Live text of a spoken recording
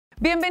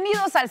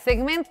Bienvenidos al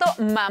segmento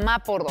Mamá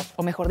por 2,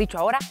 o mejor dicho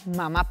ahora,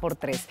 Mamá por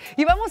 3.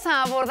 Y vamos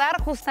a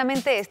abordar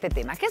justamente este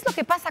tema. ¿Qué es lo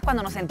que pasa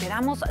cuando nos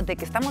enteramos de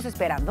que estamos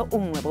esperando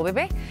un nuevo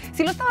bebé?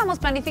 Si lo estábamos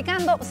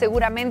planificando,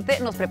 seguramente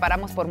nos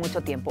preparamos por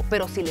mucho tiempo.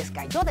 Pero si les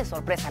cayó de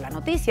sorpresa la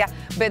noticia,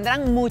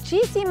 vendrán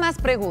muchísimas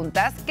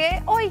preguntas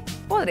que hoy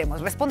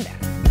podremos responder.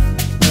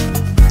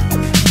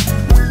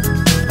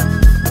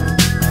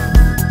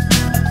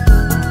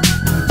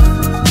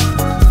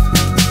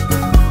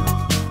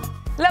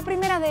 La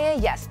primera de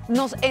ellas,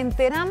 nos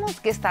enteramos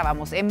que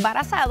estábamos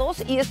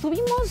embarazados y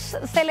estuvimos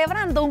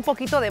celebrando un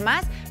poquito de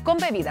más con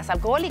bebidas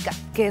alcohólicas.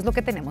 ¿Qué es lo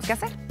que tenemos que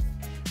hacer?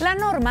 La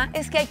norma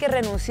es que hay que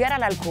renunciar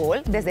al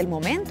alcohol desde el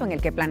momento en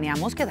el que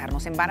planeamos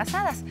quedarnos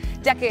embarazadas,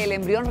 ya que el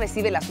embrión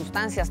recibe las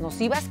sustancias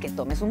nocivas que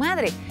tome su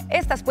madre.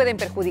 Estas pueden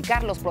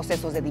perjudicar los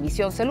procesos de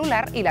división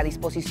celular y la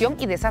disposición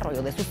y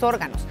desarrollo de sus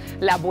órganos.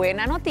 La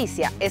buena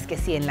noticia es que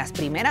si en las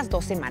primeras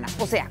 2 semanas,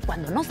 o sea,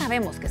 cuando no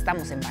sabemos que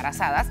estamos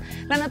embarazadas,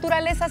 la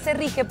naturaleza se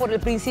rige por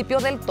el principio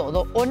del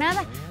todo o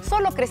nada,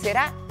 solo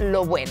crecerá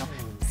lo bueno.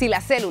 Si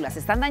las células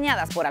están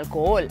dañadas por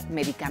alcohol,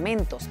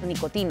 medicamentos,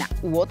 nicotina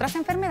u otras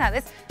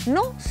enfermedades,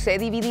 no se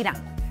dividirán.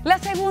 La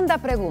segunda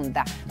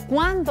pregunta,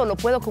 ¿cuándo lo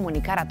puedo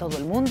comunicar a todo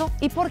el mundo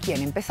y por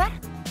quién empezar?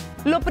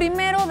 Lo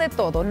primero de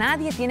todo,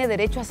 nadie tiene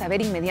derecho a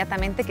saber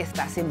inmediatamente que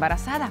estás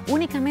embarazada,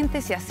 únicamente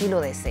si así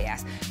lo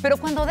deseas. Pero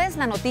cuando des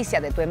la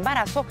noticia de tu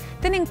embarazo,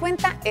 ten en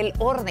cuenta el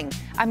orden.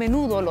 A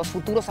menudo los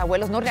futuros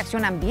abuelos no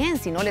reaccionan bien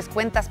si no les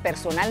cuentas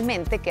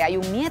personalmente que hay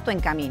un nieto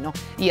en camino.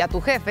 Y a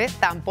tu jefe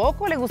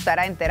tampoco le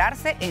gustará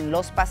enterarse en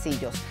los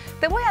pasillos.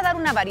 Te voy a dar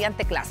una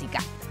variante clásica.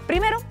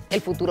 Primero,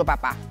 el futuro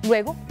papá,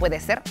 luego puede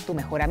ser tu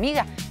mejor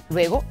amiga,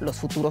 luego los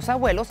futuros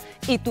abuelos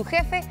y tu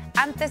jefe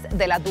antes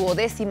de la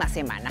 12ª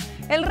semana.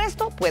 El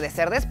resto puede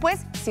ser después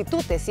si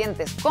tú te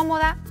sientes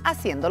cómoda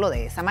haciéndolo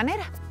de esa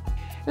manera.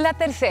 La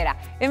tercera,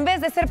 en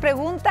vez de ser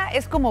pregunta,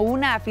 es como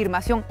una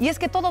afirmación y es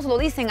que todos lo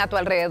dicen a tu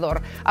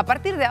alrededor. A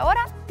partir de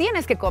ahora,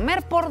 tienes que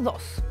comer por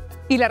 2.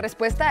 Y la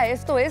respuesta a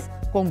esto es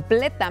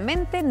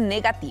completamente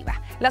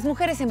negativa. Las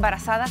mujeres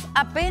embarazadas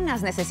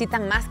apenas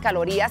necesitan más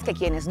calorías que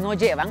quienes no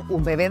llevan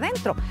un bebé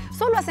dentro.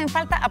 Solo hacen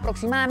falta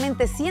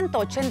aproximadamente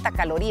 180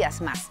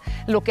 calorías más,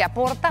 lo que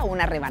aporta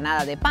una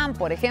rebanada de pan,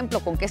 por ejemplo,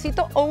 con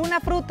quesito o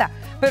una fruta.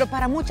 Pero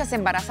para muchas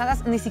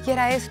embarazadas ni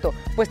siquiera esto,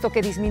 puesto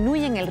que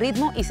disminuyen el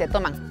ritmo y se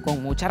toman,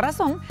 con mucha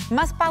razón,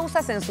 más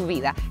pausas en su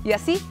vida y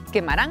así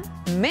quemarán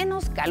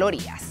menos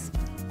calorías.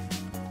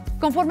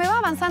 Conforme va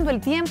avanzando el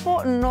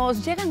tiempo,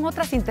 nos llegan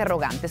otras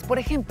interrogantes. Por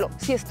ejemplo,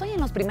 si estoy en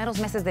los primeros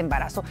meses de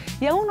embarazo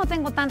y aún no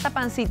tengo tanta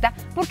pancita,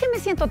 ¿por qué me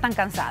siento tan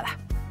cansada?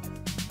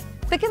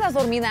 ¿Te quedas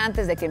dormida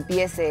antes de que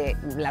empiece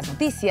las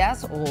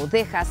noticias o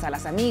dejas a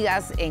las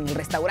amigas en el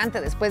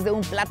restaurante después de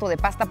un plato de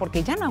pasta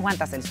porque ya no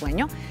aguantas el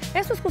sueño?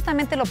 Eso es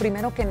justamente lo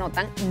primero que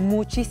notan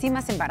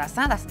muchísimas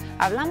embarazadas.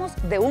 Hablamos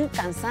de un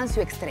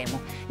cansancio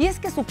extremo y es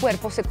que su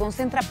cuerpo se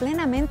concentra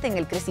plenamente en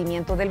el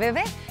crecimiento del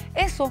bebé.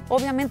 Eso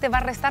obviamente va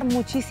a restar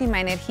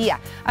muchísima energía.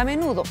 A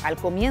menudo, al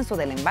comienzo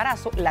del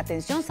embarazo, la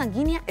tensión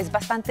sanguínea es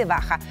bastante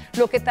baja,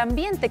 lo que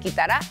también te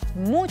quitará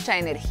mucha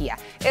energía.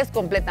 Es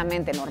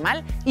completamente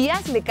normal y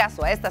hazle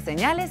caso a estas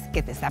señales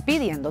que te está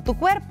pidiendo tu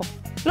cuerpo.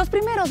 Los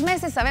primeros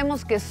meses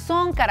sabemos que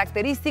son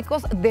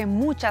característicos de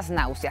muchas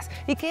náuseas.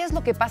 ¿Y qué es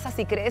lo que pasa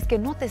si crees que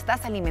no te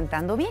estás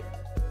alimentando bien?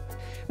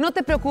 No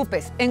te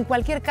preocupes, en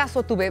cualquier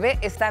caso tu bebé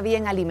está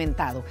bien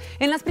alimentado.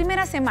 En las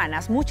primeras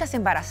semanas muchas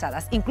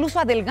embarazadas incluso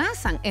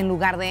adelgazan en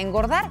lugar de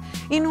engordar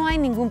y no hay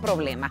ningún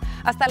problema.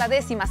 Hasta la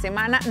 10ª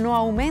semana no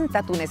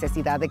aumenta tu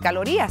necesidad de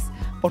calorías.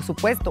 Por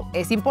supuesto,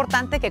 es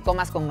importante que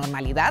comas con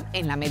normalidad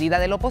en la medida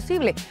de lo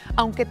posible,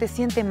 aunque te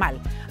siente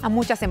mal. A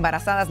muchas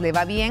embarazadas le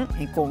va bien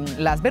con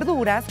las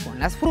verduras, con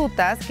las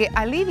frutas, que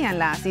alivian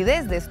la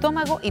acidez de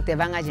estómago y te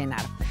van a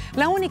llenar.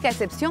 La única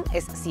excepción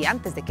es si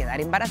antes de quedar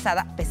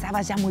embarazada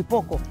pesabas ya muy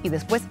poco y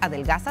después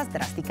adelgazas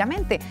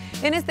drásticamente.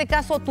 En este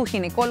caso, tu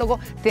ginecólogo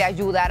te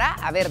ayudará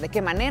a ver de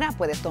qué manera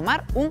puedes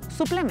tomar un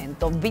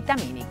suplemento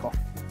vitamínico.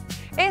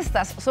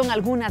 Estas son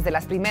algunas de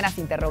las primeras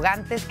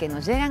interrogantes que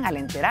nos llegan al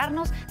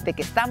enterarnos de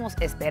que estamos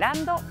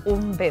esperando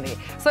un bebé.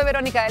 Soy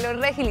Verónica de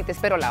León Regil y te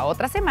espero la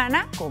otra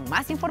semana con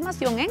más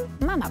información en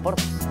Mamá por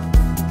 2.